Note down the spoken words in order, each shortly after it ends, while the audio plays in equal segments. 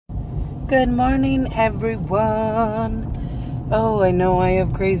Good morning, everyone. Oh, I know I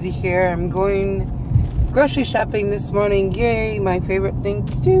have crazy hair. I'm going grocery shopping this morning. Yay, my favorite thing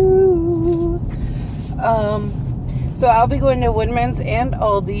to do. So I'll be going to Woodman's and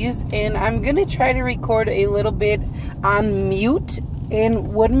Aldi's, and I'm going to try to record a little bit on mute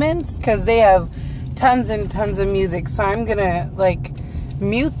in Woodman's because they have tons and tons of music. So I'm going to, like,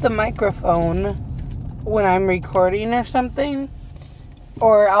 mute the microphone when I'm recording or something.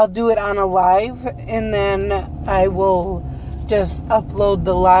 Or I'll do it on a live, and then I will just upload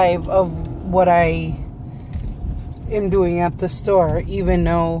the live of what I am doing at the store, even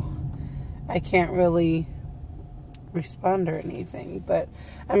though I can't really respond or anything. But,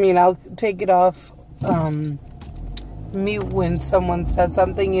 I mean, I'll take it off mute when someone says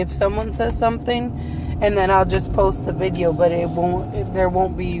something, if someone says something, and then I'll just post the video, but there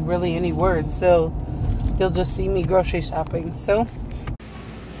won't be really any words, so you'll just see me grocery shopping. So,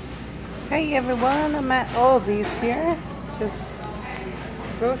 hey everyone, I'm at Aldi's here, just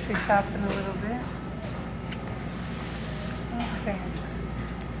grocery shopping a little bit. Okay.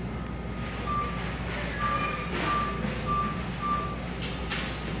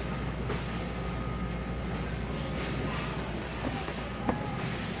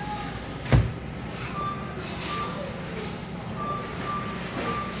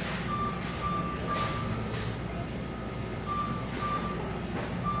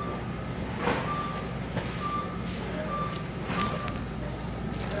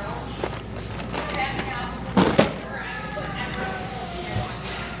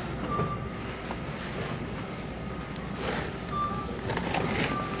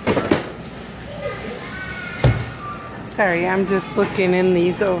 Sorry, I'm just looking in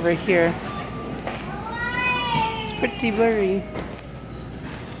these over here. It's pretty blurry.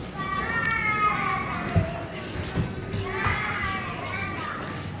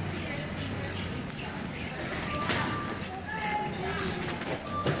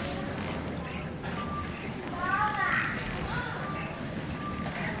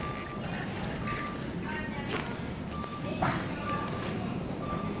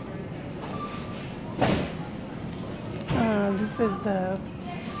 This is the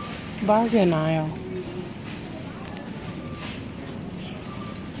bargain aisle.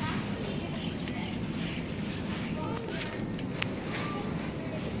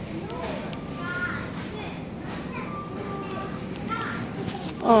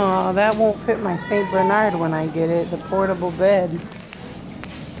 Oh, that won't fit my St. Bernard when I get it, the portable bed.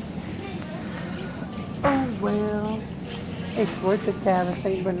 Oh well. It's worth it to have a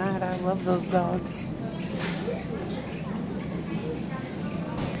St. Bernard. I love those dogs.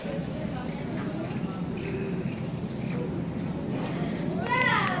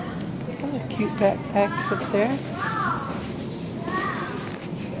 Cute backpacks up there.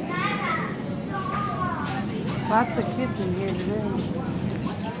 Lots of kids in here today.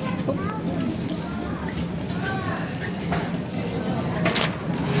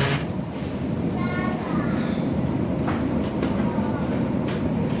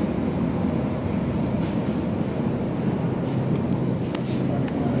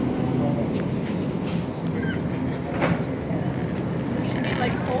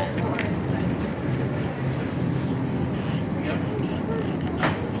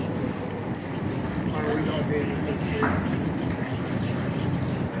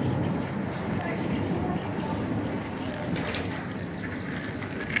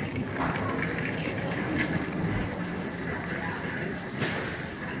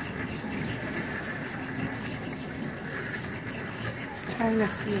 Trying to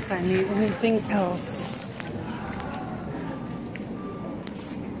see if I need anything else.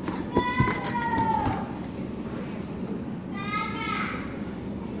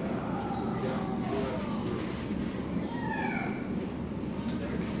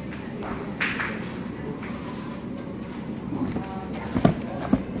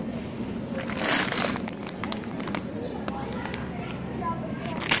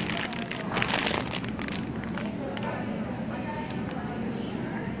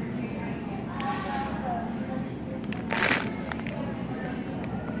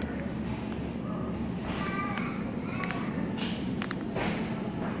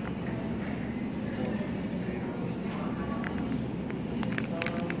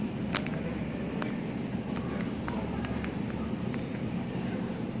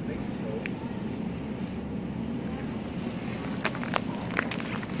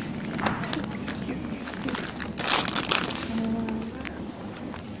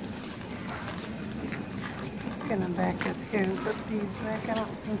 Gonna back up here and put these back. I don't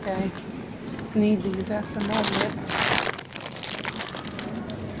think I need these at the moment.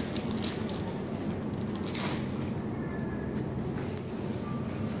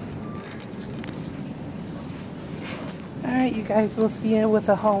 you guys will see it with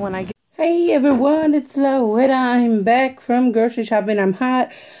a haul when I get. Hey everyone, it's Lowetta. I'm back from grocery shopping. I'm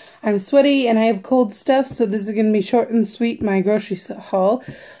hot, I'm sweaty, and I have cold stuff, so this is going to be short and sweet, my grocery haul.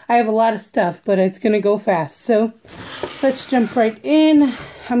 I have a lot of stuff, but it's going to go fast. So let's jump right in.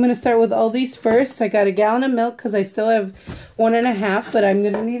 I'm going to start with all these first. I got a gallon of milk because I still have 1.5, but I'm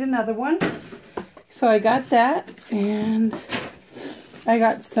going to need another one. So I got that, and I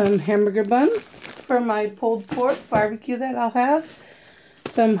got some hamburger buns for my pulled pork barbecue that I'll have.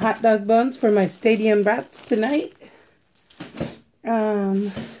 Some hot dog buns for my stadium brats tonight.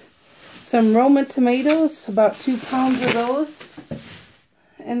 Some Roma tomatoes, about 2 pounds of those.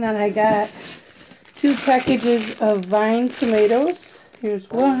 And then I got 2 packages of vine tomatoes. Here's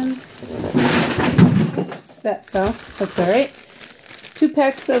one. Oops, that fell. That's alright. 2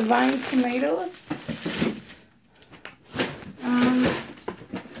 packs of vine tomatoes.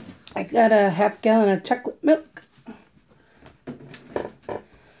 I got a half gallon of chocolate milk.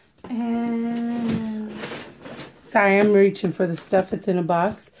 And sorry, I'm reaching for the stuff. It's in a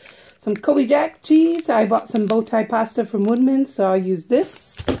box. Some Kobe Jack cheese. I bought some bow tie pasta from Woodman's, so I'll use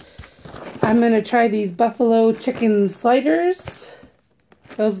this. I'm going to try these buffalo chicken sliders.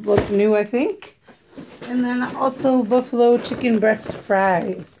 Those look new, I think. And then also buffalo chicken breast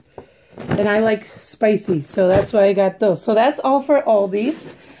fries. And I like spicy, so that's why I got those. So that's all for all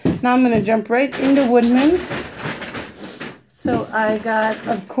these. Now I'm going to jump right into Woodman's. So I got,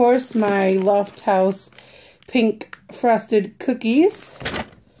 of course, my Loft House pink frosted cookies.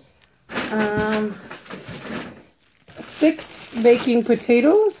 6 baking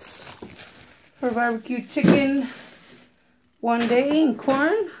potatoes for barbecue chicken one day, and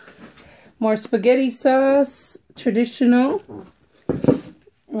corn. More spaghetti sauce, traditional.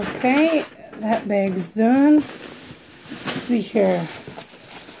 Okay, that bag's done. Let's see here.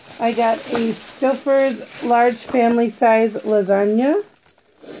 I got a Stouffer's large family size lasagna.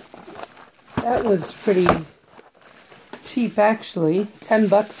 That was pretty cheap actually.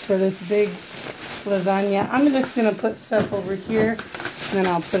 $10 for this big lasagna. I'm just going to put stuff over here and then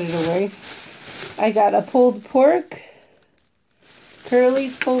I'll put it away. I got a pulled pork.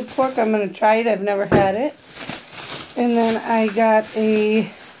 Curly's pulled pork. I'm going to try it. I've never had it. And then I got a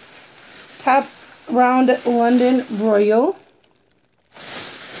top round London broil.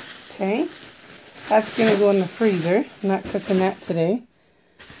 Okay, that's going to go in the freezer. I'm not cooking that today.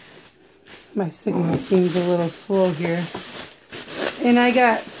 My signal seems a little slow here. And I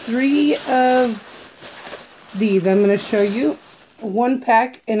got 3 of these. I'm going to show you 1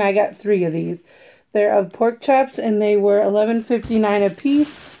 pack, and I got 3 of these. They're of pork chops, and they were $11.59 a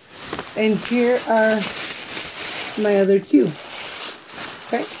piece. And here are my other 2.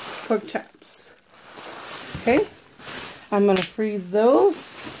 Okay, pork chops. Okay, I'm going to freeze those.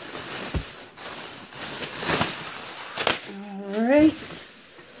 Alright,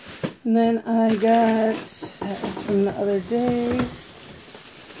 and then I got, that was from the other day,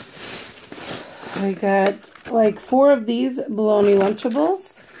 I got like 4 of these bologna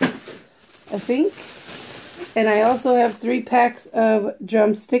Lunchables, I think, and I also have 3 packs of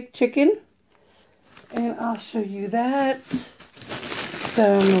drumstick chicken, and I'll show you that.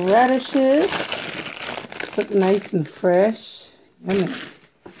 Some radishes, look nice and fresh, yummy,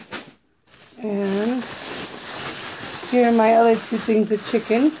 and here are my other 2 things of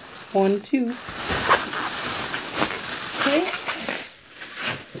chicken. 1, 2. Okay.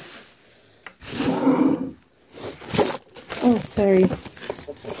 Oh, sorry.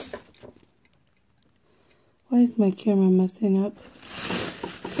 Why is my camera messing up?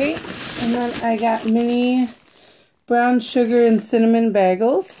 Okay. And then I got mini brown sugar and cinnamon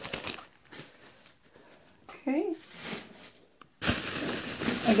bagels. Okay.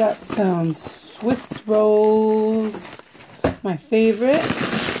 I got some Swiss rolls. My favorite.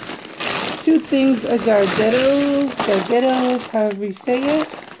 2 things of Gardettos, however you say it.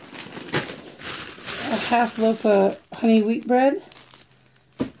 A half loaf of honey wheat bread.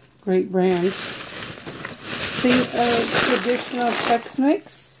 Great brand. Thing of traditional Chex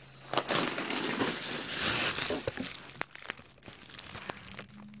Mix.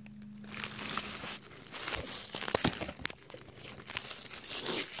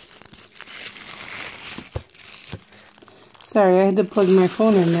 Sorry, I had to plug my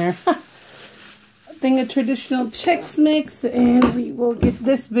phone in there. Thing of traditional Chex Mix, and we will get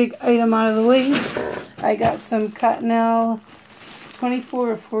this big item out of the way. I got some Cottonelle 24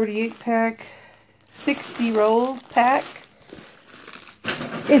 or 48 pack, 60 roll pack.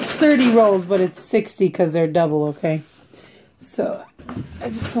 It's 30 rolls, but it's 60 because they're double, okay? So, I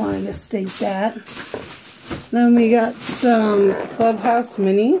just wanted to state that. Then we got some Clubhouse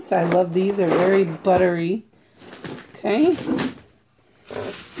Minis. I love these. They're very buttery. Okay.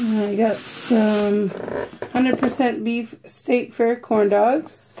 I got some 100% beef state fair corn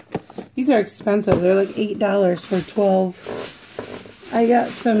dogs. These are expensive. They're like $8 for 12. I got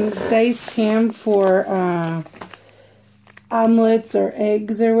some diced ham for omelets or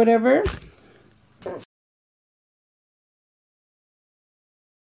eggs or whatever.